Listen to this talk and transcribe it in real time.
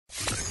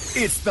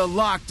It's the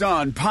Locked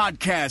On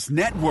Podcast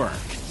Network,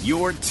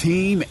 your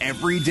team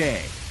every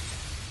day.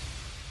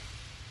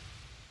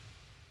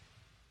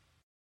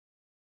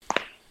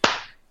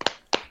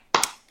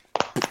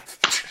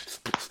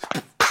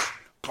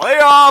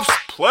 Playoffs!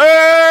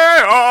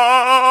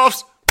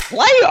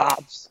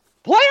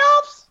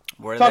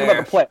 We're Talking there.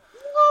 about the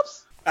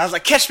playoffs. I was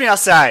like, catch me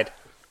outside.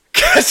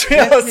 Catch me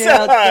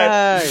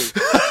outside.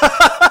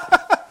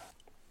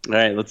 All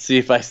right, let's see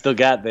if I still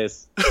got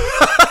this.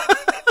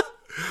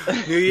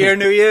 New year,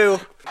 new you.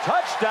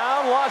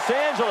 Touchdown, Los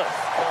Angeles.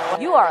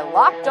 You are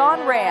Locked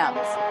On Rams,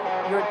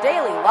 your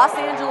daily Los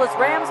Angeles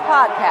Rams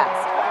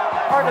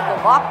podcast. Part of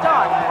the Locked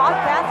On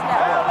Podcast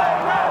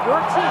Network, your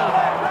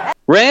team.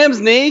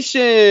 Rams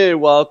Nation,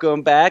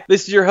 welcome back.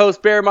 This is your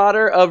host, Bear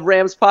Motter of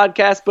Rams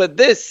Podcast, but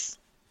this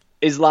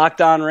is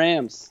Locked On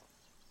Rams.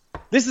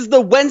 This is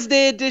the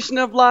Wednesday edition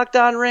of Locked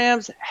On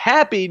Rams.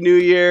 Happy New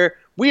Year.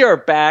 We are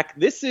back.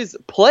 This is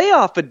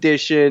playoff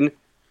edition.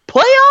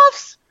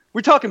 Playoffs? We're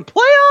talking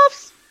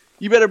playoffs?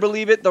 You better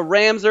believe it. The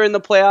Rams are in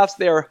the playoffs.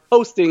 They are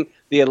hosting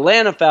the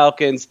Atlanta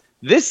Falcons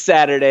this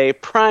Saturday,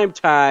 prime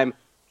time,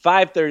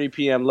 5:30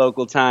 p.m.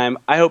 local time.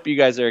 I hope you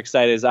guys are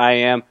excited as I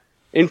am.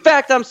 In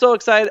fact, I'm so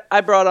excited,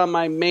 I brought on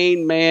my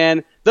main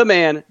man, the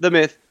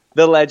myth,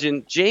 the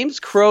legend, James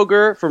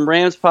Kroeger from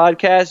Rams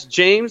Podcast.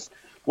 James,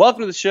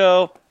 welcome to the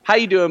show. How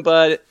you doing,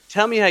 bud?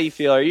 Tell me how you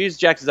feel. Are you as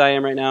jacked as I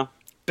am right now?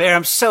 Bear,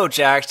 I'm so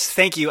jacked.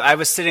 Thank you. I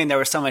was sitting there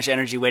with so much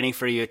energy waiting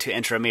for you to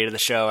intro me to the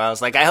show. I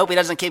was like, I hope he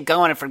doesn't keep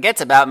going and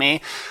forgets about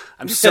me.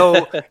 I'm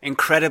so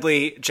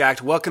incredibly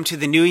jacked. Welcome to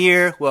the new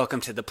year.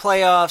 Welcome to the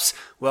playoffs.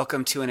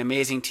 Welcome to an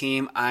amazing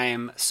team. I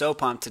am so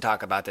pumped to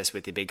talk about this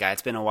with you, big guy.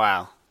 It's been a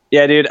while.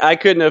 Yeah, dude, I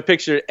couldn't have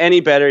pictured it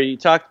any better. You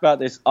talked about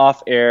this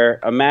off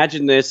air.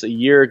 Imagine this a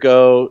year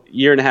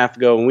and a half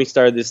ago when we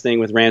started this thing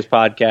with Rams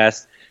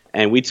Podcast,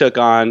 and we took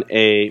on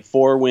a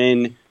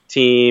 4-win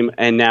team,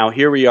 and now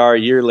here we are a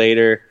year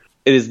later.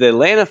 It is the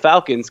Atlanta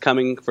Falcons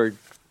coming for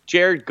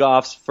Jared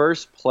Goff's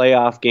first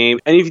playoff game.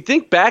 And if you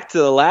think back to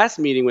the last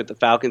meeting with the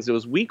Falcons, it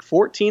was week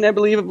 14, I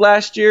believe, of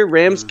last year.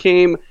 Rams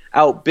came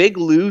out big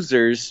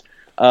losers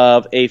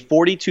of a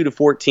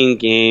 42-14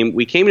 game.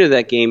 We came into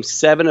that game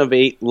 7 of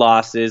 8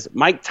 losses.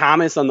 Mike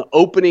Thomas on the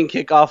opening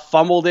kickoff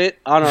fumbled it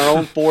on our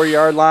own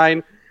 4-yard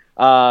line.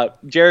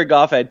 Jared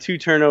Goff had 2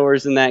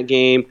 turnovers in that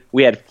game.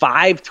 We had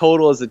 5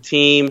 total as a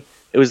team.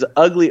 It was an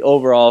ugly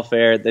overall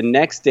affair. The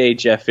next day,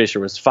 Jeff Fisher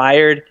was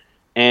fired.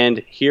 And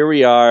here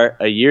we are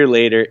a year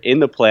later in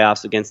the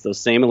playoffs against those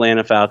same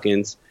Atlanta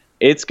Falcons.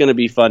 It's going to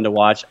be fun to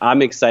watch.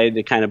 I'm excited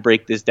to kind of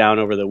break this down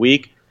over the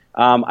week.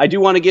 I do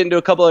want to get into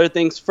a couple other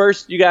things.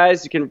 First, you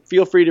guys, you can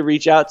feel free to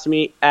reach out to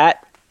me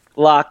at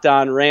Locked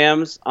On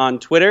Rams on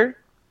Twitter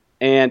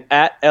and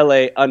at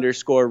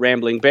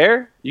LA_Rambling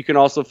Bear. You can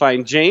also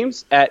find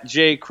James at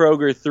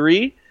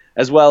JKroger3,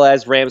 as well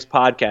as Rams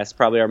Podcast,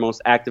 probably our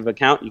most active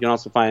account. You can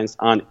also find us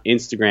on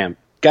Instagram.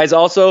 Guys,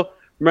 also,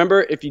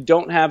 remember, if you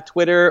don't have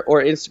Twitter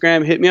or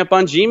Instagram, hit me up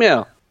on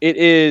Gmail. It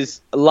is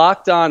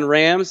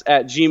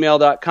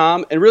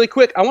lockedonrams@gmail.com. And really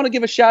quick, I want to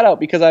give a shout out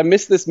because I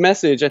missed this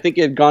message. I think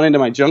it had gone into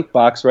my junk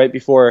box right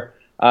before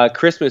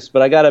Christmas,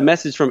 but I got a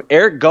message from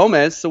Eric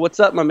Gomez. So what's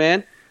up, my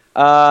man?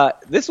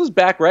 This was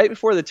back right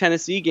before the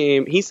Tennessee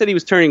game. He said he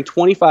was turning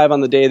 25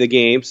 on the day of the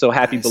game, so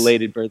happy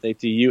belated birthday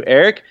to you,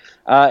 Eric.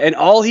 And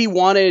all he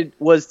wanted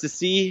was to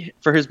see,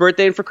 for his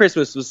birthday and for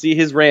Christmas, was see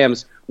his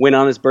Rams win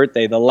on his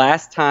birthday. The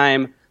last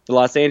time the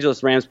Los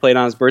Angeles Rams played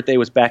on his birthday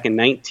was back in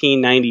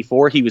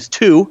 1994. He was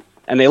 2,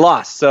 and they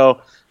lost.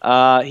 So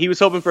he was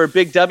hoping for a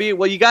big W.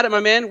 Well, you got it, my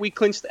man. We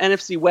clinched the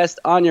NFC West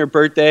on your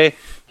birthday.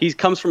 He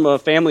comes from a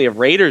family of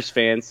Raiders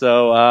fans.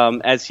 So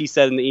as he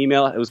said in the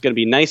email, it was going to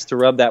be nice to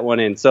rub that one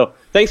in. So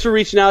thanks for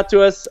reaching out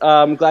to us.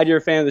 I'm glad you're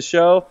a fan of the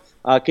show.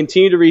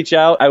 Continue to reach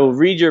out. I will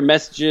read your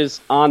messages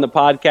on the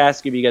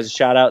podcast, give you guys a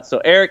shout out. So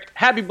Eric,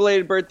 happy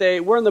belated birthday.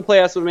 We're in the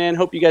playoffs, my man.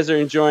 Hope you guys are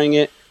enjoying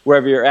it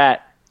wherever you're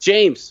at.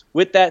 James,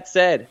 with that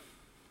said,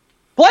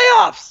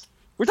 playoffs!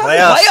 We're talking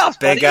playoffs,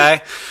 big buddy.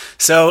 guy.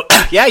 So,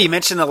 yeah, you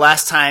mentioned the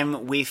last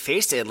time we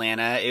faced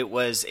Atlanta, it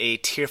was a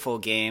tearful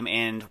game,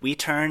 and we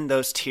turned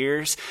those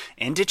tears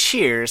into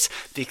cheers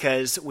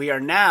because we are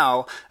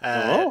now,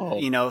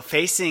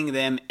 facing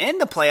them in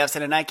the playoffs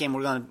at a night game.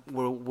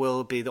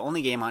 Will be the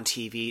only game on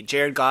TV.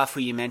 Jared Goff, who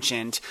you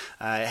mentioned,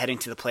 heading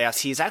to the playoffs,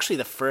 he's actually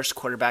the first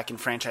quarterback in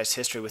franchise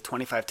history with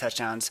 25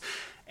 touchdowns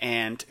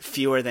and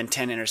fewer than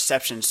 10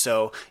 interceptions.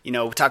 So, we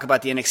talk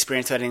about the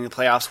inexperience heading the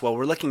playoffs. Well,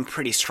 we're looking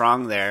pretty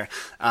strong there.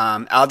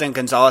 Alden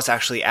Gonzalez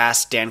actually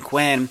asked Dan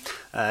Quinn,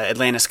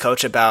 Atlanta's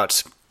coach,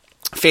 about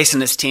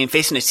facing a team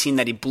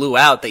that he blew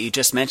out that you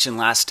just mentioned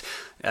last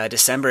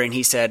December, and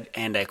he said,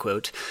 and I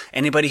quote,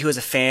 "Anybody who is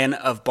a fan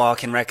of ball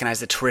can recognize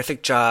the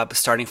terrific job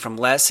starting from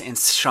Les and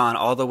Sean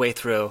all the way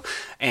through,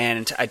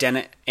 and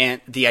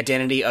the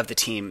identity of the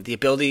team, the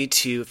ability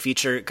to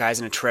feature guys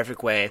in a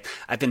terrific way.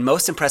 I've been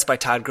most impressed by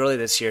Todd Gurley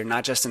this year,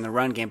 not just in the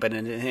run game, but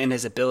in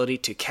his ability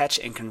to catch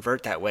and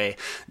convert that way.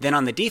 Then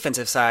on the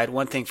defensive side,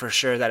 one thing for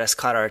sure that has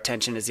caught our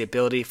attention is the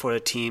ability for the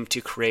team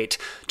to create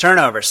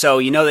turnovers." So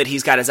you know that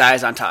he's got his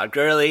eyes on Todd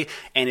Gurley,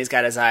 and he's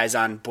got his eyes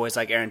on boys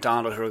like Aaron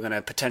Donald, who are going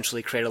to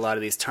potentially create a lot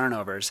of these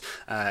turnovers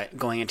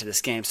going into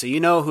this game. So you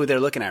know who they're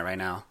looking at right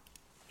now.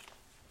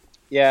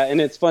 Yeah,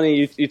 and it's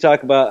funny, you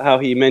talk about how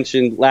he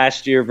mentioned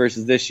last year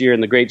versus this year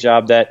and the great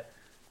job that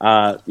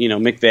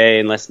McVay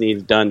and Les Snead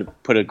have done to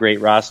put a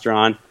great roster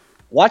on.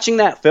 Watching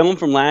that film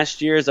from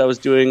last year as I was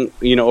doing,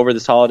 over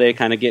this holiday,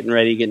 kind of getting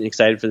ready, getting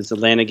excited for this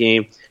Atlanta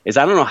game, is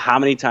I don't know how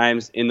many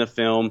times in the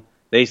film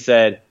they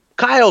said,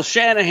 Kyle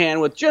Shanahan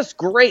with just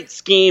great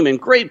scheme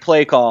and great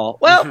play call.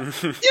 Well,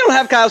 you don't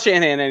have Kyle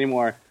Shanahan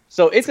anymore.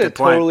 So it's a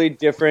totally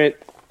different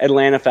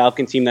Atlanta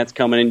Falcon team that's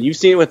coming in. You've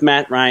seen it with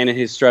Matt Ryan and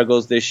his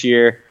struggles this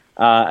year.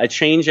 A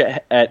change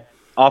at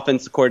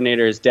offensive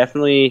coordinator has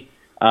definitely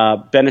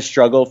been a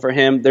struggle for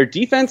him. Their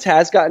defense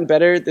has gotten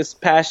better this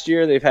past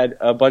year. They've had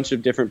a bunch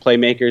of different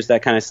playmakers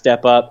that kind of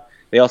step up.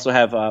 They also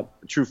have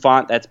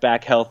Trufant that's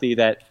back healthy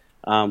that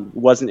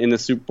wasn't in the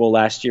Super Bowl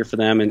last year for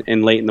them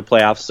and late in the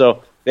playoffs.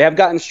 So they have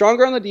gotten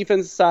stronger on the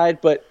defensive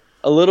side, but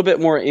a little bit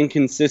more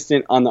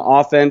inconsistent on the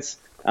offense.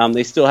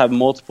 They still have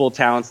multiple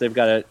talents. They've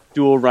got a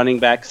dual running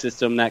back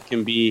system that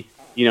can be,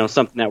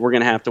 something that we're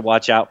going to have to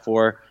watch out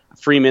for.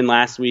 Freeman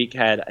last week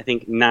had, I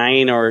think,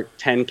 9 or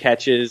 10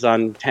 catches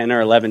on 10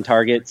 or 11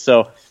 targets.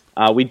 So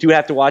we do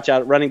have to watch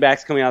out. Running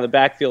backs coming out of the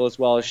backfield as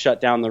well as shut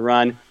down the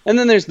run. And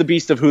then there's the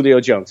beast of Julio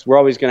Jones. We're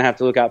always going to have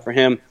to look out for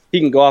him. He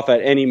can go off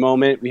at any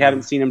moment. We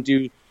haven't seen him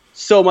do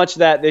so much of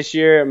that this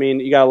year. I mean,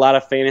 you got a lot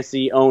of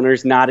fantasy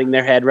owners nodding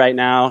their head right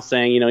now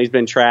saying, he's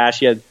been trash.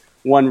 He had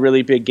one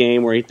really big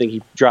game where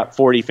he dropped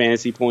 40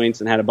 fantasy points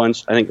and had a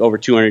bunch, I think, over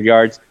 200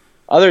 yards.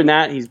 Other than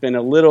that, he's been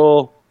a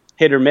little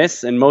hit or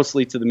miss, and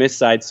mostly to the miss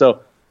side.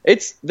 So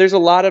there's a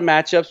lot of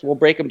matchups. We'll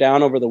break them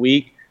down over the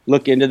week,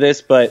 look into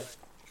this, but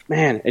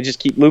man, I just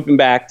keep looping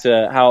back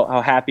to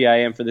how happy I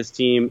am for this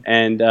team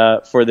and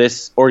for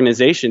this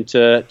organization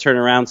to turn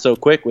around so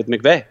quick with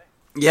McVay.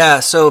 Yeah,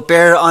 so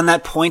Bear, on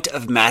that point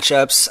of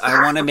matchups,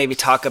 I want to maybe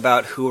talk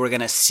about who we're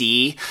going to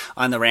see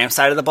on the Rams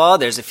side of the ball.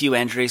 There's a few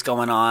injuries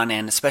going on,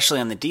 and especially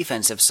on the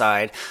defensive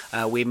side,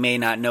 we may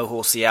not know who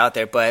we'll see out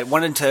there. But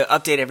wanted to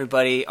update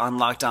everybody on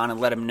Locked On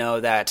and let them know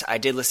that I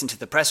did listen to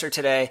the presser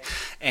today,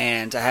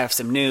 and I have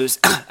some news.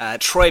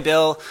 Troy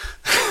Bill.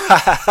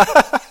 Talk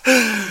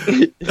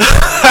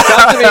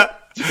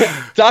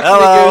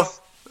to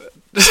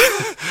me,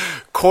 Goose.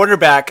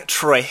 Quarterback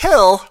Troy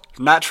Hill,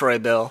 not Troy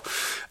Bill,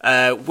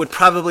 would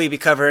probably be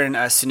covering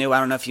Sanu. I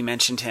don't know if you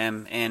mentioned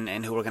him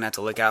and who we're going to have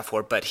to look out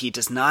for, but he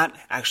does not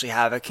actually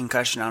have a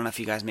concussion. I don't know if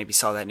you guys maybe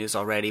saw that news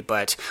already,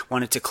 but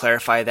wanted to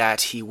clarify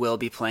that he will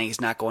be playing.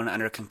 He's not going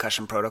under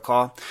concussion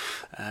protocol.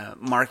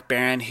 Mark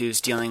Barron, who's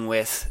dealing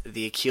with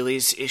the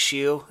Achilles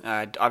issue,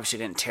 obviously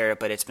didn't tear it,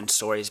 but it's been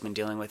sore. He's been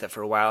dealing with it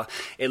for a while.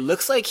 It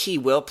looks like he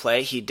will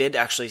play. He did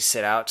actually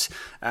sit out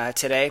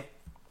today.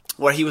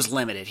 Well, he was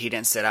limited. He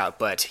didn't sit out,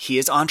 but he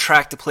is on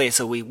track to play,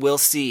 so we will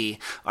see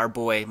our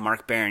boy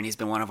Mark Barron. He's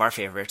been one of our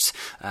favorites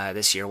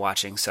this year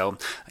watching, so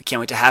I can't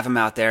wait to have him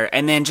out there.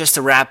 And then just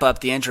to wrap up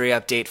the injury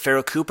update,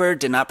 Pharoh Cooper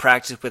did not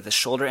practice with a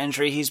shoulder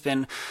injury he's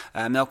been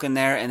milking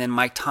there, and then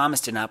Mike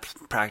Thomas did not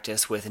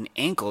practice with an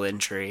ankle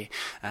injury.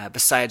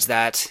 Besides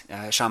that,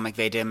 Sean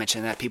McVay did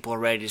mention that people are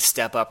ready to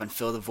step up and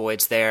fill the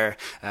voids there.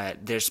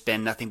 There's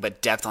been nothing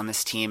but depth on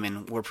this team,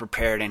 and we're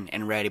prepared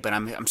and ready, but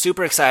I'm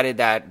super excited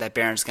that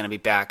Barron's going to be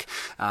back.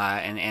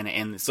 And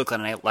it's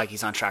looking like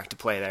he's on track to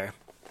play there.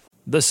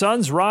 The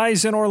Suns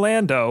rise in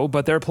Orlando,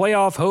 but their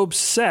playoff hopes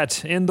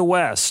set in the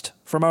West.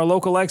 From our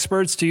local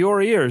experts to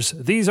your ears,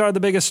 these are the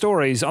biggest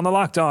stories on the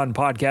Locked On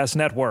Podcast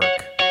Network.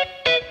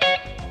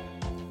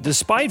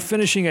 Despite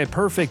finishing a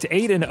perfect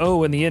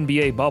 8-0 in the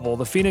NBA bubble,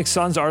 the Phoenix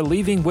Suns are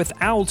leaving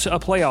without a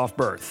playoff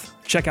berth.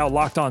 Check out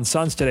Locked On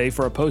Suns today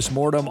for a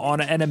post-mortem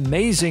on an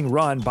amazing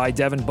run by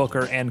Devin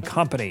Booker and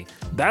company.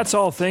 That's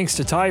all thanks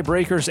to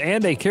tiebreakers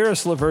and a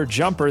Karis LeVert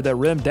jumper that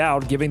rimmed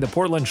out, giving the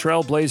Portland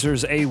Trail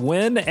Blazers a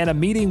win and a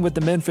meeting with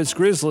the Memphis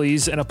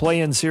Grizzlies in a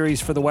play-in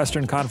series for the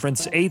Western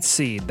Conference 8th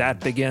seed.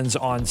 That begins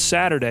on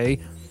Saturday.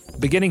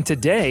 Beginning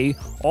today,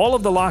 all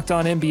of the Locked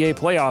On NBA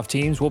playoff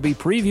teams will be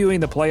previewing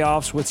the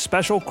playoffs with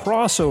special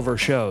crossover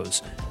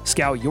shows.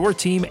 Scout your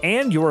team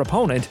and your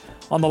opponent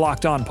on the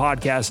Locked On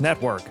Podcast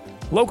Network.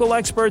 Local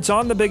experts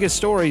on the biggest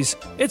stories.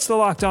 It's the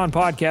Locked On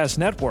Podcast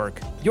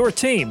Network. Your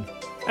team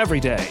every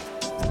day.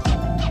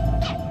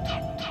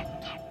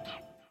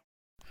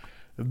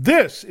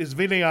 This is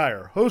Vinny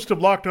Iyer, host of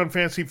Locked On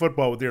Fantasy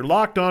Football with your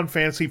Locked On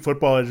Fantasy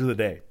Football Edge of the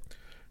Day.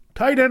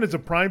 Tight end is a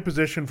prime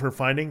position for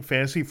finding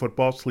fantasy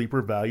football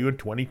sleeper value in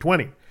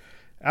 2020.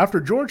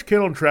 After George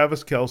Kittle and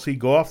Travis Kelce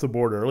go off the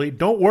board early,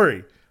 don't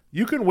worry.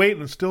 You can wait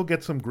and still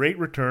get some great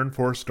return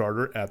for a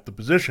starter at the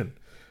position.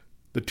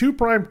 The two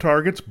prime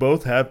targets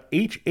both have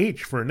HH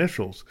for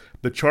initials,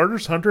 the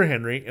Chargers' Hunter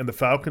Henry and the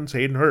Falcons'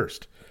 Hayden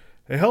Hurst.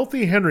 A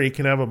healthy Henry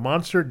can have a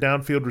monster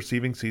downfield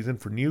receiving season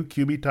for new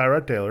QB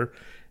Tyrod Taylor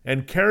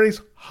and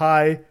carries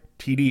high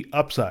TD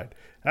upside.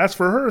 As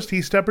for Hurst,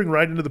 he's stepping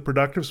right into the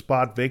productive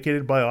spot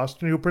vacated by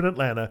Austin Hooper in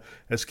Atlanta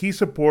as key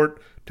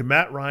support to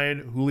Matt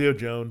Ryan, Julio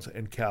Jones,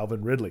 and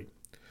Calvin Ridley.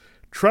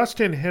 Trust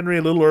in Henry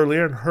a little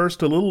earlier and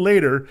Hurst a little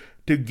later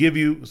to give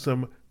you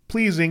some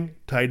pleasing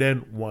tight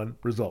end 1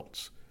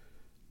 results.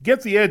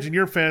 Get the edge in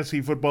your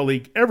fantasy football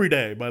league every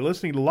day by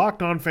listening to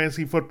Locked On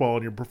Fantasy Football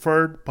on your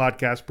preferred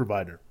podcast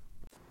provider.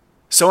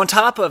 So on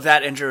top of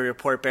that injury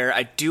report, Bear,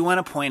 I do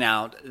want to point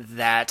out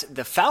that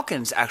the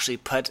Falcons actually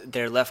put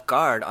their left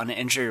guard on an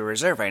injury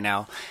reserve right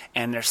now,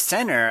 and their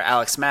center,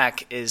 Alex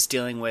Mack, is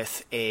dealing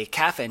with a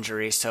calf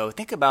injury. So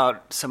think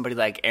about somebody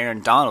like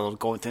Aaron Donald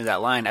going through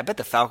that line. I bet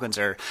the Falcons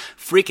are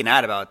freaking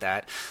out about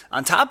that.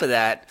 On top of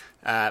that,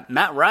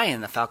 Matt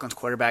Ryan, the Falcons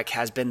quarterback,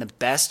 has been the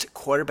best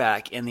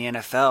quarterback in the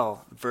NFL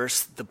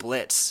versus the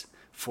blitz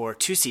for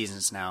 2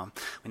 seasons now.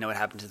 We know what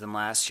happened to them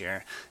last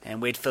year.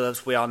 And Wade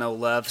Phillips, we all know,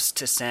 loves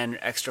to send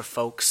extra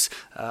folks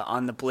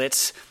on the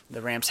blitz.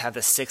 The Rams have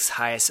the 6th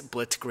highest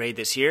blitz grade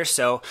this year.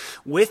 So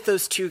with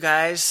those 2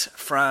 guys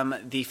from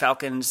the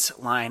Falcons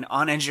line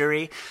on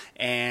injury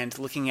and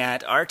looking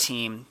at our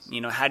team,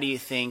 how do you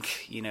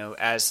think,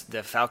 as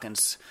the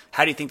Falcons,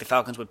 how do you think the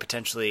Falcons would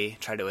potentially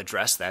try to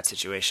address that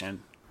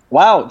situation?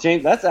 Wow,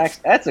 James,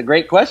 that's a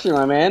great question,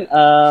 my man.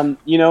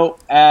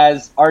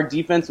 As our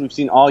defense we've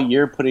seen all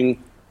year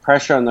putting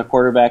pressure on the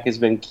quarterback has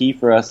been key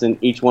for us in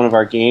each one of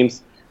our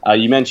games.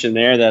 You mentioned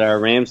there that our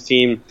Rams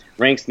team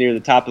ranks near the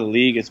top of the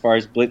league as far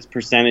as blitz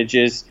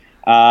percentages.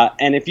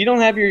 And if you don't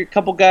have your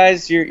couple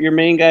guys, your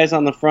main guys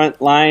on the front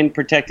line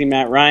protecting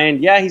Matt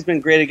Ryan, yeah, he's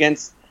been great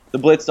against the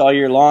blitz all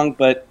year long,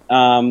 but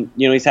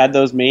he's had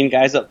those main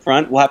guys up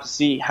front. We'll have to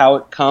see how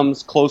it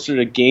comes closer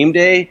to game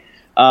day.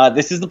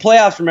 This is the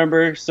playoffs,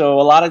 remember, so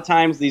a lot of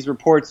times these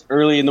reports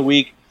early in the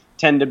week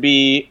tend to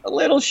be a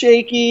little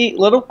shaky, a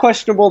little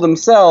questionable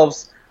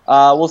themselves.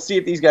 We'll see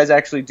if these guys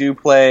actually do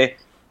play.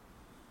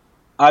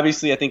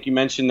 Obviously, I think you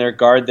mentioned their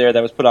guard there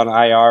that was put on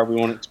IR. We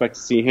won't expect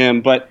to see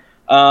him, but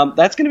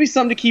that's going to be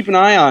something to keep an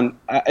eye on.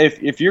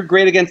 If you're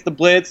great against the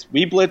blitz,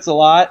 we blitz a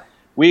lot.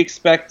 We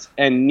expect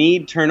and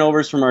need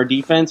turnovers from our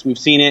defense. We've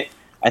seen it,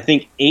 I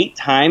think, 8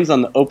 times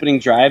on the opening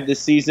drive this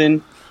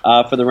season.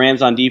 For the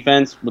Rams on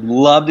defense. Would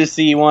love to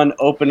see one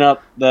open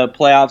up the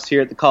playoffs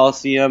here at the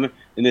Coliseum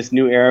in this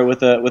new era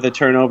with a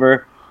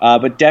turnover.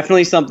 But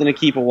definitely something to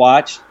keep a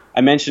watch. I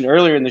mentioned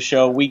earlier in the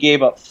show, we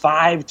gave up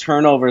 5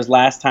 turnovers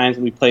last time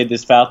we played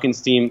this Falcons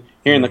team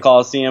here in the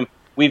Coliseum.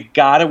 We've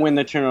got to win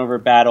the turnover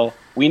battle.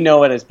 We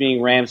know it as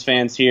being Rams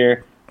fans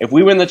here. If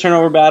we win the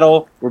turnover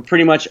battle, we're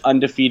pretty much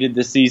undefeated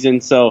this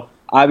season. So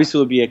obviously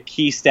it will be a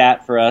key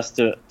stat for us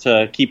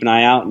to keep an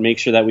eye out and make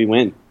sure that we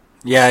win.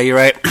 Yeah, you're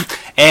right.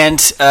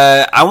 And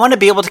I want to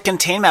be able to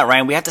contain Matt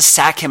Ryan. We have to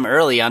sack him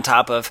early on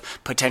top of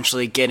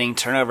potentially getting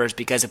turnovers,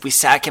 because if we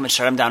sack him and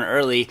shut him down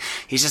early,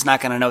 he's just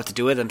not going to know what to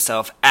do with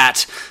himself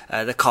at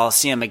the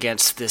Coliseum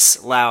against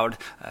this loud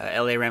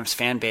LA Rams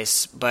fan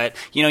base. But,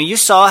 you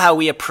saw how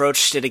we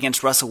approached it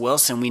against Russell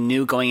Wilson. We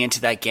knew going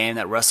into that game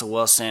that Russell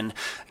Wilson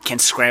can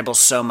scramble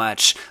so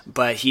much,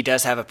 but he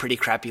does have a pretty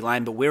crappy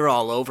line, but we were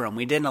all over him.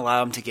 We didn't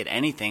allow him to get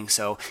anything.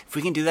 So if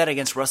we can do that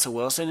against Russell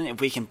Wilson, if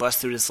we can bust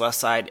through this left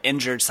side,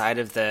 injured side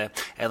of the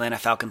Atlanta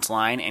Falcons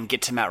line and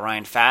get to Matt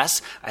Ryan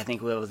fast, I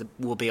think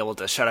we'll be able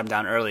to shut him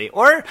down early.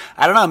 Or,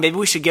 I don't know, maybe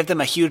we should give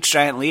them a huge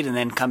giant lead and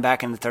then come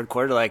back in the third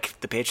quarter like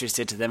the Patriots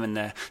did to them in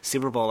the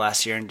Super Bowl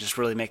last year and just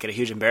really make it a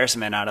huge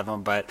embarrassment out of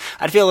them. But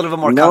I'd feel a little bit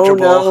more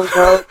comfortable.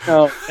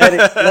 No.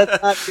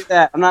 Let's not do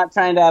that. I'm not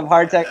trying to have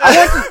heart attack. I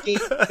want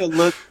this game to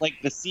look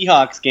like the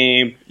Seahawks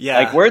game. Yeah.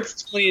 Like, where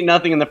it's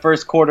 20-0 in the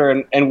first quarter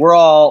and we're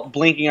all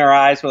blinking our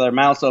eyes with our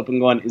mouths open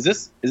going, is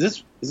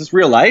this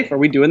real life? Are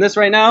we doing this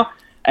right now?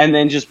 And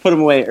then just put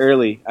them away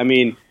early. I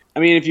mean,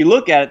 if you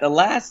look at it, the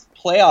last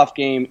playoff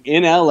game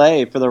in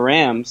LA for the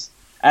Rams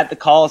at the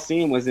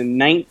Coliseum was in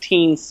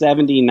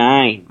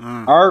 1979.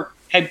 Our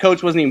head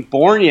coach wasn't even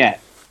born yet.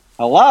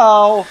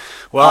 Hello?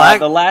 Well,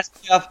 the last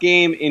playoff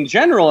game in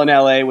general in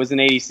LA was in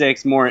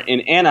 '86, more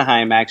in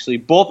Anaheim, actually.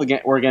 Both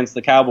were against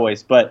the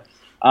Cowboys. But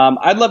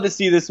I'd love to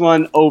see this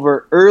one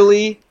over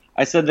early.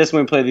 I said this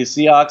when we played the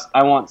Seahawks.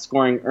 I want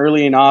scoring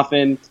early and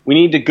often. We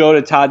need to go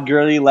to Todd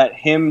Gurley, let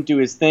him do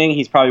his thing.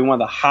 He's probably one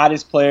of the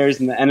hottest players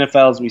in the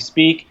NFL as we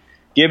speak.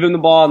 Give him the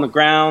ball on the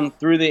ground,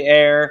 through the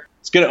air.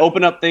 It's going to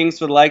open up things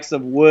for the likes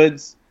of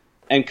Woods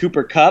and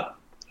Cooper Kupp,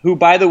 who,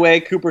 by the way,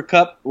 Cooper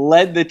Kupp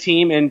led the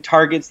team in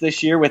targets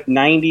this year with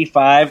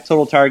 95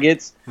 total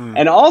targets.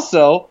 And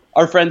also,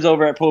 our friends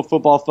over at Pro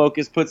Football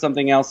Focus put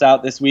something else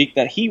out this week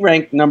that he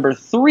ranked number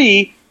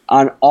 3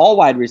 on all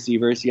wide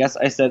receivers. Yes,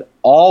 I said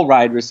all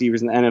wide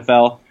receivers in the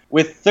NFL,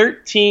 with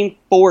 13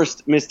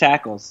 forced missed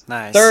tackles.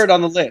 Nice. 3rd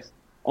on the list.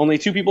 Only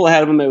 2 people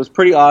ahead of him. It was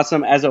pretty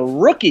awesome. As a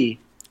rookie,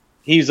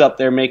 he's up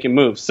there making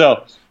moves.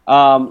 So,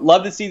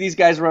 love to see these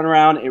guys run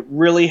around. It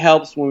really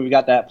helps when we've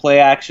got that play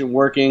action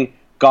working.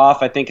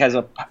 Goff, I think, has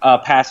a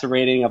passer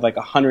rating of like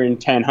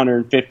 110,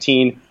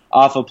 115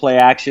 off of play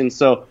action.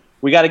 So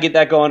we got to get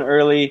that going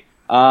early.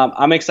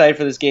 I'm excited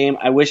for this game.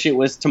 I wish it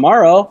was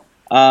tomorrow,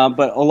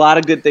 but a lot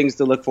of good things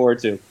to look forward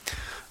to.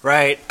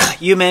 Right.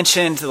 You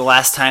mentioned the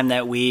last time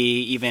that we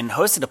even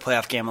hosted a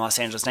playoff game in Los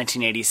Angeles,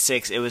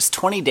 1986. It was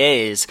 20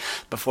 days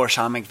before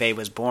Sean McVay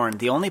was born.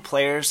 The only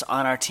players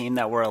on our team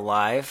that were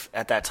alive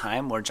at that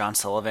time were John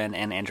Sullivan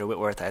and Andrew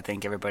Whitworth. I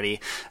think everybody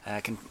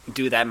can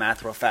do that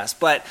math real fast.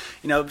 But,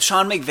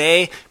 Sean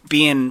McVay,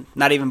 being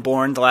not even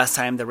born the last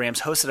time the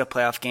Rams hosted a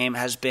playoff game,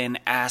 has been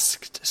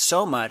asked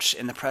so much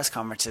in the press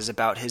conferences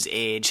about his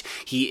age.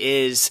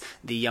 He is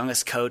the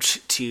youngest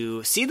coach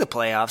to see the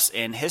playoffs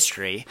in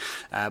history,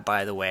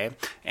 by the way.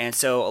 And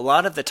so a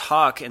lot of the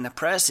talk in the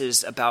press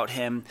is about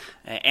him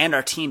and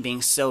our team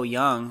being so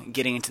young,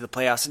 getting into the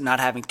playoffs, not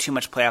having too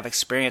much playoff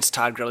experience.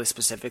 Todd Gurley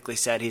specifically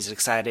said he's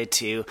excited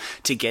to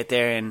get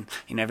there, and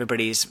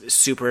everybody's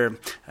super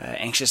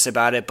anxious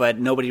about it, but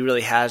nobody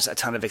really has a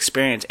ton of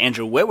experience.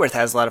 Andrew Whitworth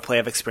has a lot of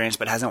playoff experience,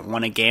 but hasn't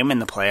won a game in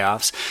the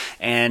playoffs,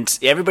 and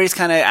everybody's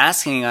kind of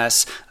asking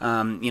us,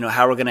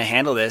 how we're going to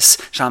handle this.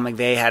 Sean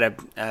McVay had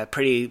a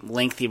pretty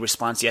lengthy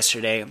response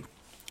yesterday.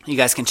 You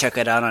guys can check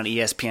it out on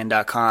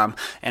ESPN.com,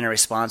 and a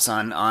response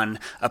on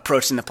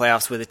approaching the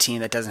playoffs with a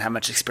team that doesn't have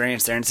much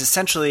experience there. And it's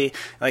essentially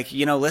like,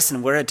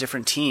 listen, we're a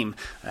different team.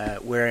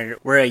 We're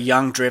a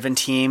young, driven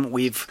team.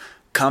 We've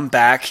come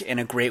back in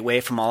a great way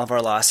from all of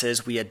our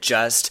losses. We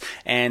adjust,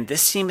 and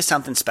this team is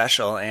something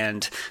special.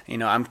 And,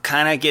 I'm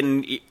kind of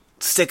getting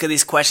sick of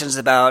these questions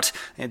about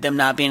them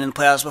not being in the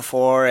playoffs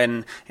before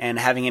and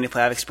having any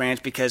playoff experience,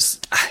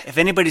 because if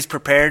anybody's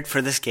prepared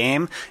for this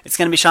game, it's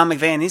going to be Sean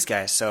McVay and these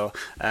guys. So,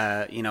 what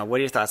are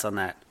your thoughts on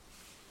that?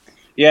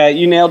 Yeah,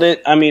 you nailed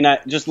it. I mean,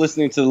 just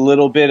listening to a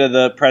little bit of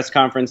the press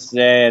conference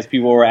today as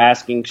people were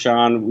asking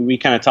Sean, we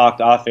kind of talked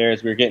off air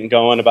as we were getting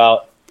going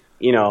about,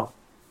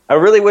 I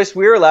really wish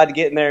we were allowed to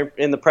get in there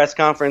in the press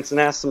conference and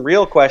ask some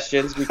real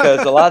questions,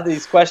 because a lot of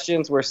these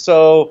questions were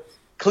so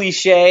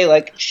cliche,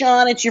 like,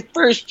 Sean, it's your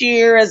first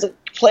year as a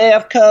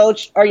playoff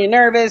coach. Are you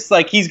nervous?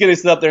 Like, he's going to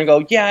sit up there and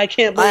go, yeah, I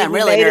can't believe I'm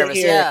really nervous,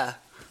 yeah.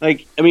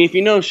 Like, I mean, if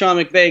you know Sean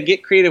McVay,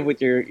 get creative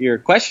with your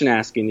question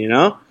asking,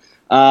 And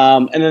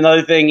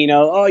another thing,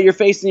 you're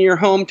facing your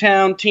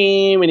hometown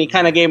team, and he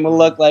kind of gave him a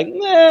look like,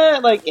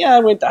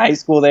 I went to high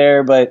school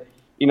there, but,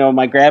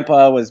 my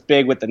grandpa was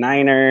big with the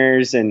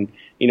Niners, and,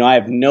 I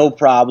have no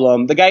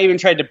problem. The guy even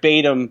tried to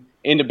bait him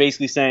into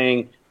basically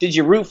saying, did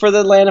you root for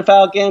the Atlanta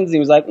Falcons? And he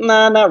was like,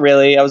 nah, not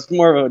really. I was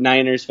more of a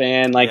Niners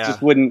fan.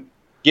 Just wouldn't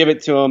give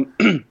it to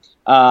him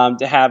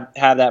to have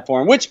that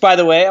for him. Which, by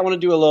the way, I want to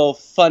do a little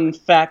fun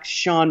fact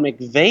Sean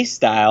McVay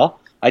style.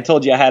 I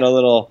told you I had a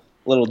little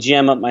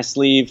gem up my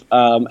sleeve.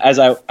 As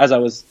I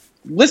was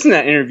listening to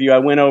that interview, I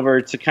went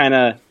over to kind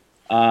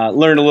of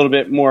learn a little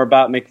bit more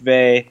about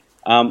McVay.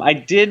 I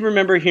did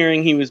remember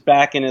hearing he was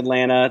back in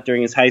Atlanta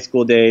during his high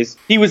school days.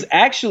 He was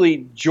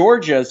actually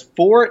Georgia's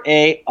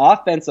 4A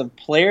Offensive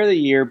Player of the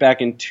Year back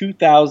in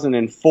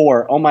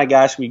 2004. Oh my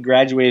gosh, we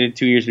graduated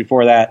 2 years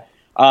before that.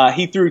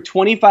 He threw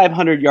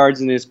 2,500 yards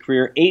in his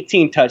career,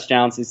 18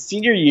 touchdowns. His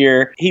senior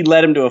year, he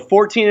led him to a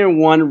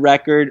 14-1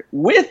 record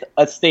with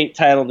a state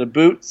title to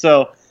boot.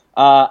 So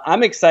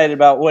I'm excited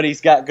about what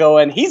he's got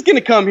going. He's going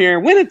to come here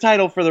and win a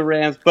title for the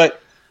Rams,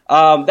 but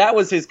that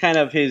was his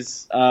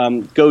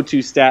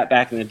go-to stat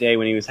back in the day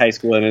when he was high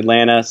school in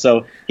Atlanta.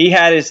 So he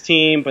had his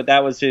team, but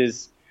that was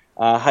his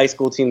high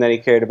school team that he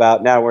cared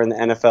about. Now we're in the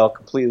NFL,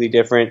 completely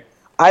different.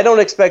 I don't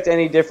expect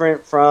any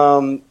different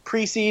from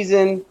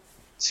preseason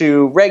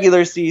to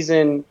regular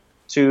season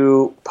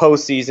to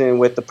postseason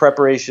with the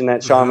preparation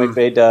that Sean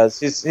McVay does.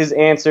 His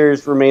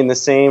answers remain the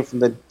same from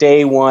the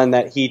day one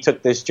that he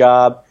took this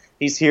job.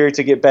 He's here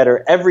to get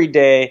better every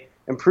day,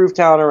 improve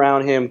talent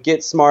around him,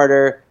 get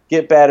smarter,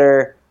 get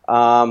better.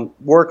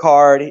 Work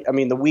hard. I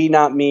mean, the we,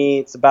 not me.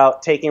 It's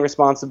about taking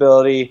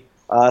responsibility.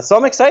 So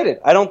I'm excited.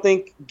 I don't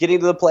think getting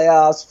to the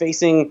playoffs,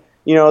 facing,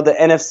 the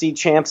NFC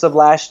champs of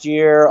last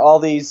year, all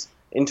these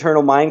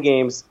internal mind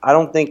games, I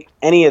don't think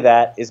any of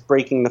that is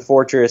breaking the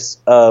fortress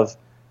of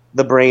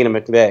the brain of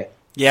McVay.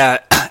 Yeah,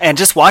 and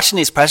just watching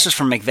these pressures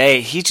from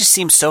McVay, he just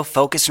seems so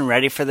focused and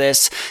ready for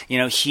this.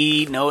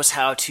 He knows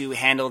how to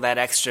handle that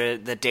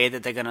the day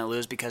that they're going to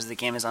lose because the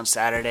game is on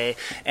Saturday.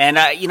 And,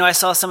 I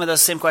saw some of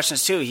those same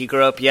questions too. He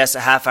grew up, a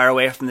half hour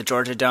away from the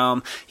Georgia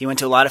Dome. He went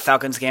to a lot of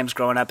Falcons games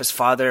growing up. His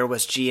father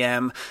was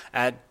GM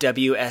at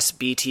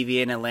WSB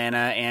TV in Atlanta,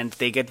 and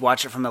they could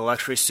watch it from the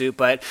luxury suite.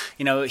 But,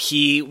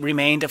 he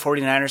remained a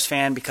 49ers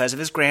fan because of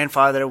his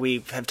grandfather.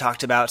 We have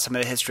talked about some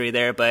of the history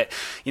there, but,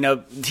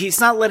 he's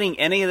not letting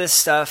any of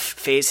this stuff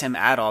phase him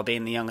at all,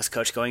 being the youngest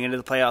coach going into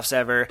the playoffs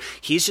ever.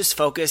 He's just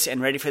focused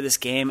and ready for this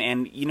game.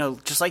 And,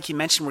 just like you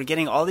mentioned, we're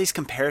getting all these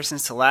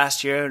comparisons to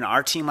last year and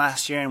our team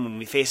last year and when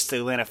we faced the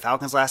Atlanta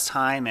Falcons last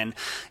time. And,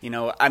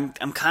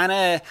 I'm kind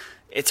of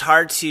It's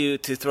hard to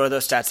throw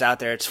those stats out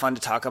there. It's fun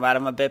to talk about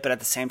them a bit, but at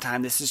the same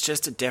time, this is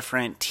just a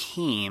different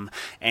team,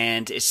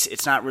 and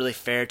it's not really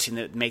fair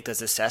to make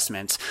those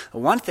assessments.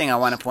 One thing I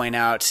want to point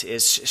out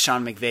is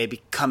Sean McVay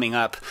coming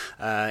up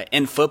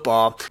in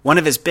football. One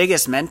of his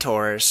biggest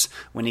mentors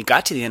when he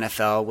got to the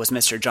NFL was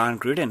Mr. John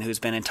Gruden, who's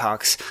been in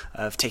talks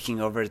of taking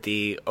over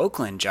the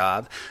Oakland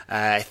job.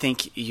 I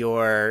think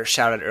your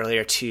shout out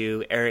earlier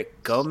to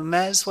Eric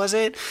Gomez, was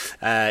it?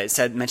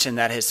 Mentioned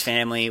that his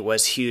family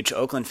was huge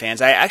Oakland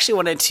fans. I actually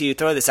wanted to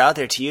throw this out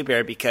there to you,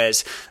 Bear,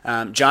 because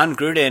John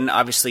Gruden,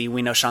 obviously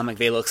we know Sean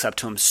McVay looks up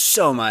to him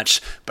so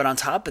much, but on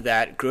top of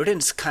that,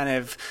 Gruden's kind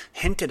of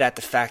hinted at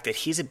the fact that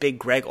he's a big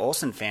Greg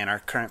Olsen fan, our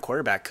current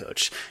quarterback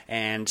coach,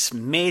 and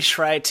may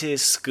try to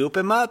scoop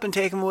him up and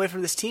take him away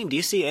from this team. Do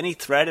you see any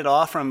threat at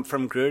all from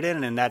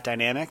Gruden and that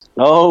dynamic?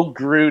 Oh,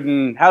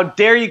 Gruden. How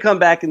dare you come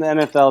back in the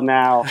NFL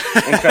now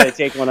and try to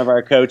take one of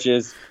our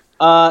coaches.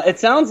 It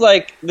sounds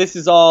like this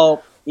is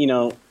all,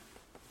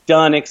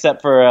 done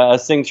except for a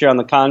signature on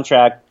the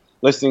contract.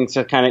 Listening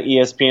to kind of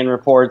ESPN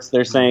reports,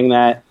 they're saying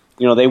that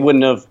they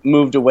wouldn't have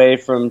moved away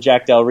from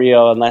Jack Del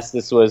Rio unless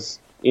this was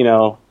in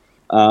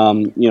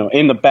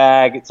the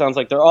bag. It sounds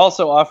like they're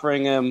also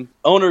offering him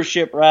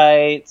ownership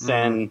rights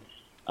and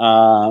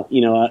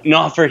an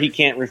offer he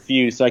can't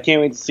refuse. So I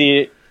can't wait to see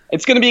it.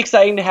 It's going to be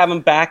exciting to have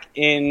him back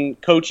in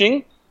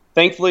coaching.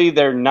 Thankfully,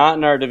 they're not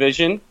in our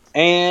division,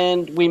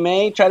 and we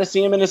may try to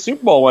see him in a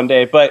Super Bowl one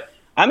day. But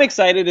I'm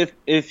excited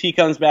if he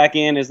comes back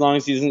in, as long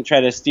as he doesn't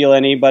try to steal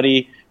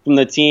anybody from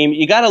the team.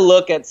 You got to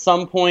look at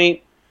some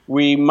point.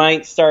 We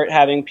might start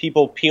having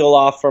people peel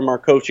off from our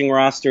coaching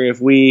roster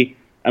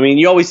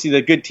you always see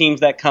the good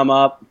teams that come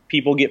up.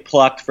 People get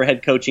plucked for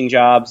head coaching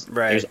jobs.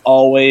 Right. There's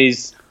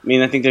always,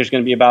 I think there's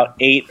going to be about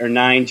 8 or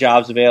 9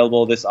 jobs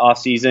available this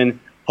offseason.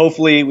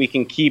 Hopefully we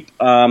can keep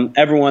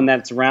everyone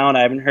that's around.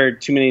 I haven't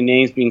heard too many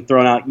names being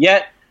thrown out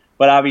yet,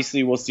 but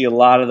obviously we'll see a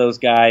lot of those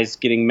guys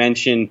getting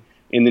mentioned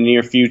in the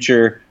near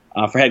future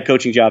for head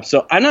coaching jobs.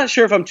 So I'm not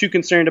sure if I'm too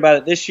concerned about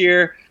it this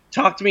year.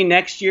 Talk to me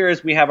next year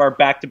as we have our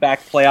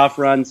back-to-back playoff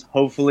runs,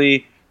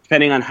 hopefully,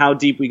 depending on how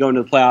deep we go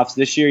into the playoffs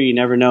this year. You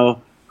never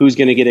know who's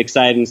going to get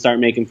excited and start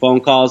making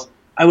phone calls.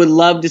 I would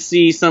love to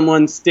see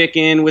someone stick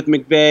in with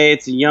McVay.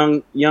 It's a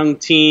young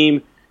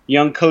team,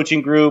 young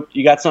coaching group.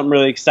 You got something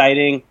really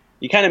exciting.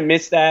 You kind of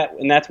miss that,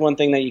 and that's one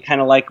thing that you kind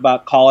of like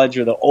about college,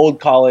 or the old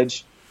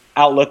college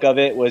outlook of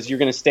it, was you're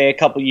going to stay a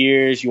couple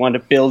years. You want to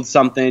build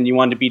something. You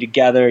want to be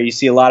together. You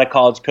see a lot of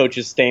college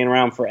coaches staying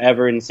around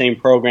forever in the same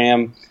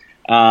program.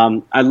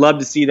 I'd love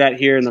to see that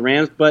here in the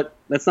Rams, but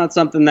that's not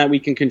something that we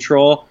can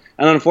control.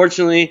 And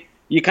unfortunately,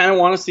 you kind of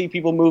want to see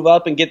people move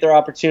up and get their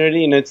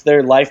opportunity, and it's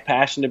their life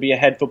passion to be a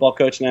head football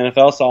coach in the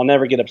NFL, so I'll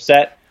never get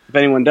upset if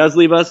anyone does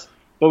leave us.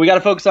 But we got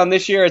to focus on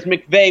this year. As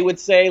McVay would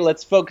say,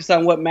 let's focus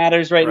on what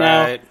matters right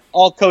now.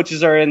 All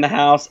coaches are in the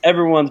house.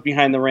 Everyone's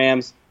behind the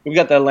Rams. We've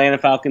got the Atlanta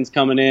Falcons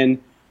coming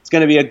in. It's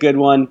going to be a good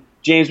one.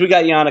 James, we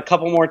got you on a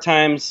couple more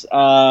times,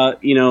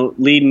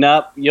 leading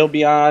up. You'll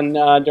be on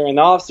during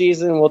the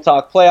offseason. We'll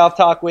talk playoff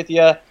talk with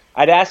you.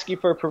 I'd ask you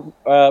for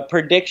a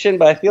prediction,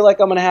 but I feel like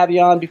I'm going to have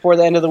you on before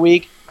the end of the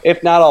week.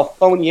 If not, I'll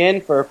phone you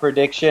in for a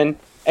prediction.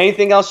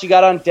 Anything else you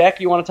got on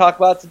deck you want to talk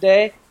about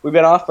today? We've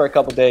been off for a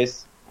couple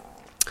days.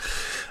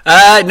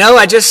 No,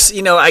 I just,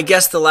 I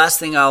guess the last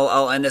thing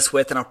I'll end this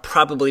with, and I'll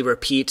probably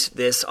repeat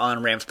this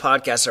on Rams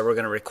podcast that we're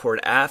going to record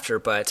after,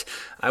 but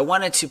I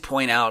wanted to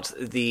point out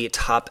the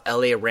top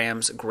LA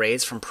Rams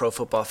grades from Pro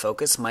Football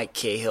Focus. Mike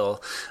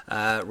Cahill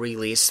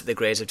released the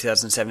grades of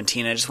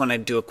 2017. I just want to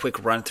do a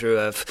quick run through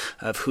of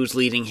who's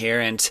leading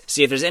here and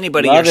see if there's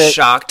anybody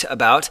shocked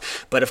about.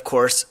 But of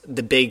course,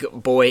 the big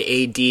boy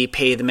AD,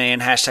 Pay the Man,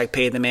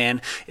 #Pay the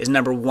Man, is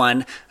number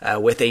 1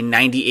 with a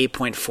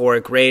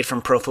 98.4 grade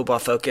from Pro Football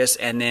Focus.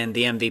 And then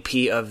the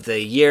MVP of the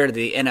year,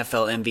 the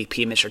NFL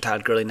MVP, Mr.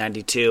 Todd Gurley,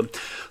 92.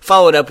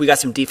 Followed up, we got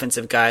some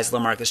defensive guys,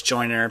 LaMarcus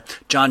Joyner,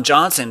 John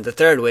Johnson, the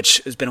third, which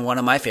has been one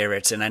of my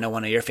favorites, and I know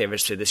one of your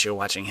favorites too this year,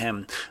 watching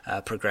him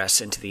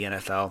progress into the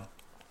NFL.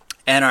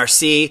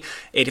 NRC,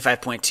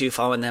 85.2,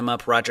 following them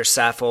up, Roger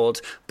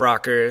Saffold,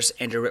 Brockers,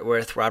 Andrew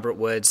Whitworth, Robert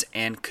Woods,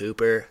 and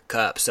Cooper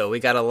Kupp. So we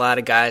got a lot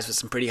of guys with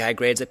some pretty high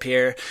grades up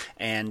here,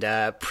 and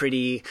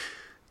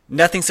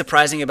nothing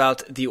surprising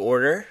about the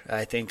order.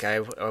 I think I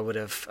would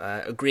have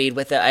agreed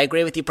with it. I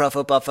agree with you, Pro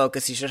Football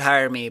Focus. You should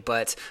hire me,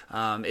 but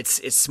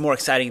it's more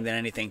exciting than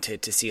anything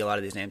to see a lot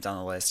of these names on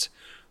the list.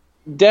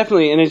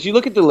 Definitely. And as you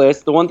look at the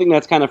list, the one thing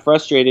that's kind of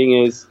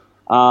frustrating is,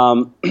 right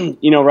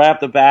off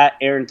the bat,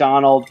 Aaron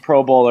Donald,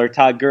 Pro Bowler,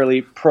 Todd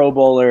Gurley, Pro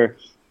Bowler,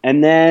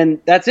 and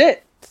then that's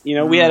it.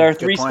 We had our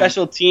 3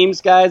 special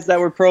teams guys that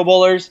were Pro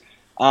Bowlers.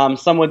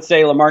 Some would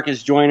say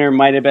LaMarcus Joyner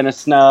might have been a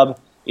snub.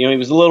 He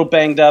was a little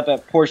banged up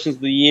at portions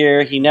of the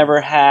year. He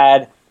never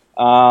had,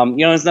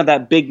 he's not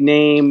that big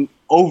name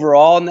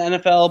overall in the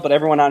NFL, but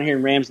everyone out here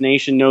in Rams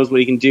Nation knows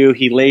what he can do.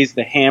 He lays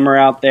the hammer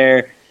out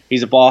there.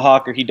 He's a ball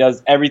hawker. He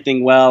does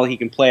everything well. He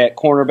can play at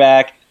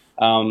cornerback.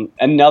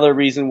 Another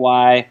reason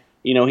why,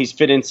 he's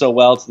fit in so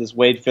well to this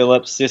Wade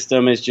Phillips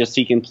system is just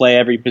he can play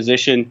every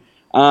position.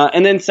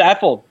 And then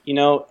Saffold,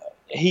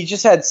 he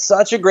just had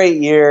such a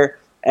great year.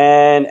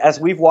 And as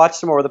we've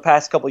watched him over the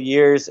past couple of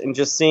years and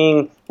just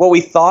seeing what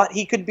we thought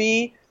he could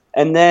be,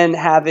 and then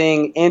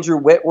having Andrew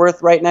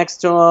Whitworth right next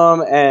to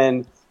him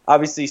and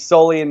obviously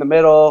Soley in the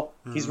middle,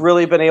 he's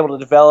really been able to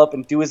develop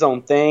and do his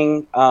own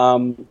thing.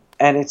 And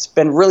it's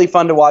been really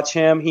fun to watch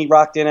him. He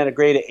rocked in at a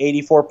grade of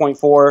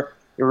 84.4. I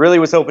really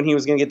was hoping he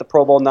was going to get the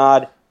Pro Bowl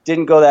nod.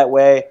 Didn't go that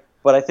way.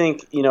 But I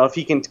think, if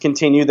he can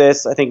continue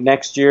this, I think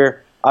next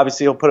year,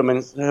 obviously he'll put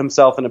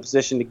himself in a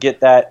position to get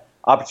that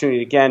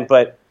opportunity again.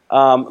 But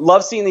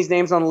love seeing these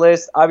names on the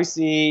list.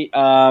 Obviously,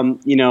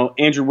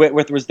 Andrew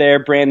Whitworth was there,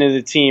 brand new to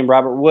the team.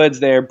 Robert Woods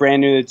there,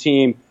 brand new to the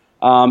team.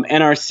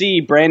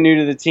 NRC, brand new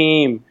to the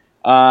team.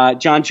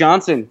 John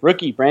Johnson,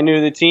 rookie, brand new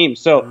to the team.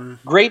 So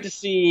great to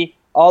see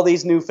all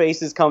these new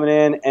faces coming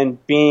in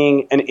and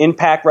being an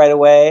impact right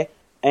away.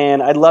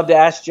 And I'd love to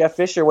ask Jeff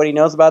Fisher what he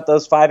knows about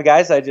those 5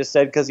 guys I just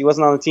said, because he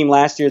wasn't on the team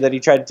last year that he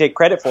tried to take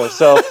credit for.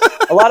 So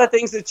a lot of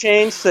things have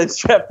changed since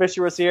Jeff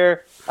Fisher was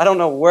here. I don't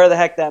know where the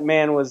heck that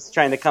man was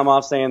trying to come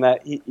off saying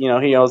that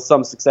he owes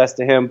some success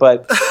to him,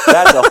 but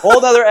that's a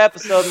whole other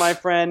episode, my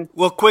friend.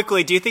 Well,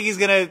 quickly, do you think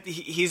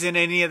he's in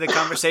any of the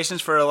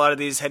conversations for a lot of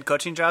these head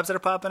coaching jobs that are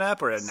popping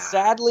up, or not?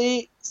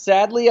 Sadly,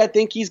 I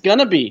think he's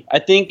gonna be. I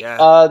think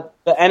the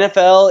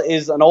NFL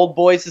is an old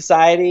boy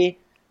society,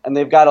 and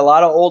they've got a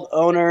lot of old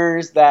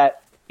owners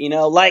that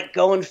like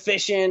going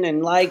fishing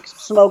and like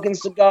smoking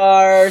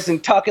cigars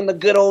and talking the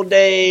good old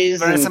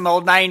days, learning some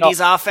old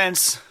 '90s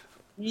offense.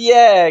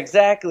 Yeah,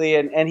 exactly.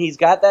 And he's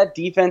got that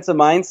defensive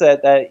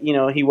mindset that,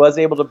 he was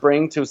able to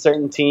bring to a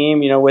certain team,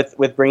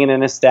 with bringing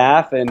in his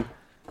staff. And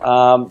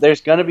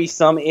there's going to be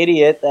some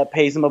idiot that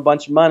pays him a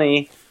bunch of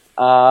money.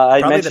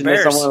 I mentioned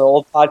this on one of the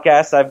old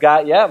podcasts I've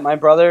got. Yeah, my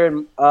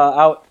brother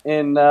out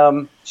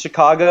in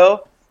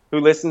Chicago who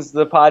listens to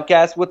the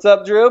podcast. What's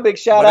up, Drew? Big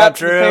shout out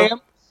to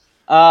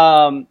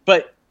Pam.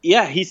 But,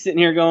 yeah, he's sitting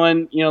here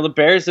going, the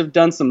Bears have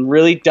done some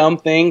really dumb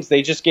things.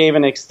 They just gave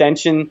an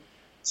extension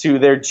to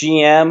their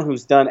GM,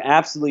 who's done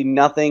absolutely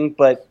nothing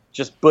but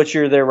just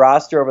butcher their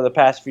roster over the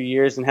past few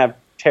years and have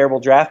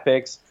terrible draft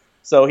picks.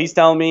 So he's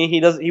telling me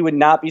he would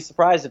not be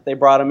surprised if they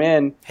brought him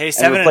in. Hey,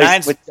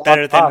 7-9's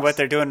better than what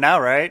they're doing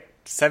now, right?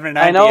 7-9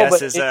 I know, BS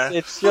but is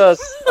it's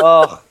just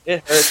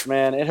it hurts,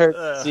 man. It hurts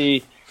to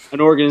see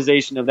an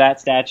organization of that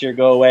stature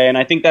go away, and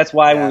I think that's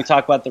why when we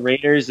talk about the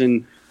Raiders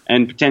and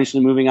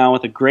potentially moving on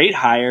with a great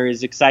hire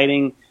is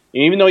exciting.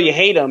 Even though you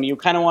hate them, you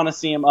kind of want to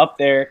see them up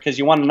there because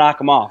you want to knock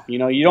them off. You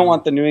don't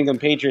want the New England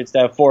Patriots to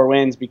have 4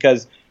 wins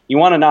because you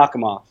want to knock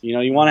them off.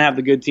 You want to have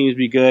the good teams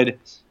be good.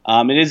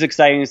 It is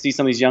exciting to see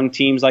some of these young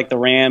teams like the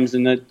Rams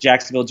and the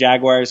Jacksonville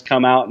Jaguars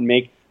come out and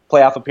make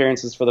playoff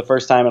appearances for the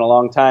first time in a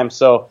long time.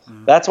 So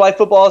that's why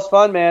football is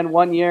fun, man.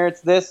 One year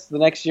it's this, the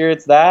next year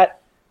it's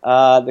that.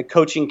 The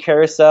coaching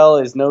carousel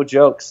is no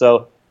joke.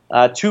 So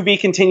to be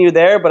continued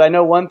there, but I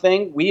know one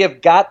thing. We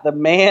have got the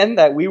man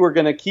that we were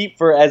going to keep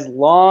for as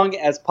long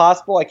as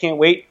possible. I can't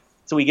wait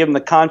till we give him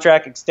the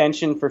contract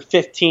extension for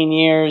 15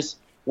 years,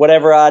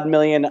 whatever odd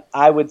million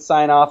I would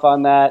sign off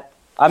on that.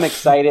 I'm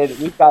excited.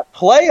 We've got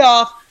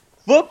playoff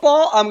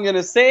football. I'm going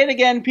to say it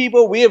again,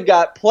 people. We have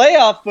got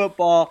playoff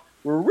football.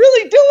 We're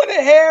really doing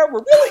it here.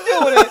 We're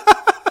really doing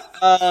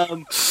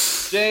it.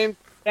 James,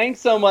 thanks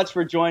so much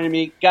for joining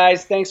me.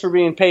 Guys, thanks for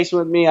being patient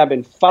with me. I've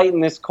been fighting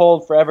this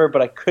cold forever,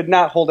 but I could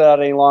not hold it out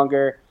any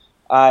longer.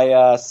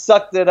 I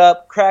sucked it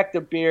up, cracked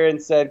a beer,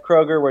 and said,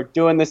 Kroeger, we're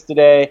doing this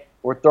today.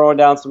 We're throwing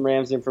down some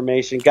Rams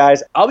information.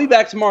 Guys, I'll be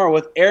back tomorrow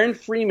with Aaron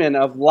Freeman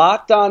of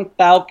Locked On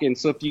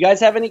Falcons. So if you guys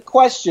have any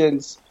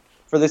questions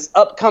for this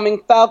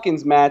upcoming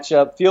Falcons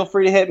matchup, feel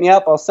free to hit me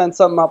up. I'll send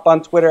something up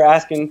on Twitter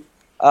asking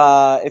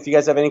if you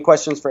guys have any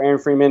questions for Aaron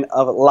Freeman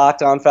of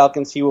Locked On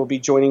Falcons. He will be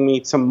joining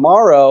me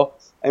tomorrow,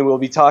 and we'll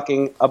be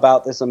talking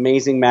about this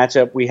amazing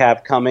matchup we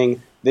have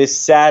coming this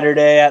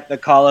Saturday at the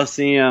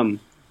Coliseum.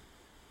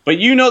 But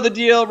you know the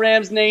deal,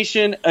 Rams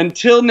Nation.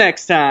 Until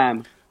next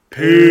time,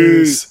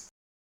 peace.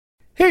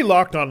 Hey,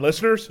 Locked On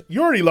listeners.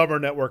 You already love our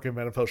network of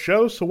NFL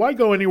shows, so why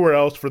go anywhere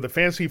else for the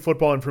fantasy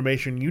football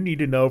information you need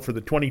to know for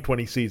the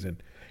 2020 season?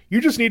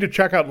 You just need to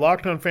check out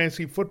Locked On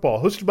Fantasy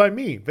Football, hosted by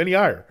me, Vinny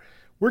Iyer.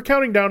 We're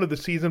counting down to the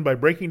season by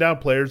breaking down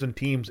players and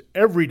teams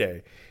every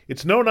day.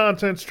 It's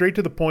no-nonsense,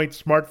 straight-to-the-point,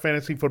 smart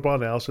fantasy football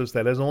analysis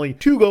that has only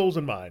 2 goals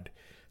in mind: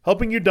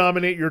 helping you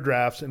dominate your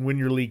drafts and win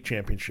your league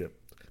championship.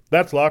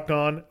 That's Locked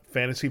On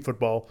Fantasy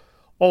Football,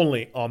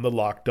 only on the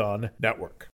Locked On Network.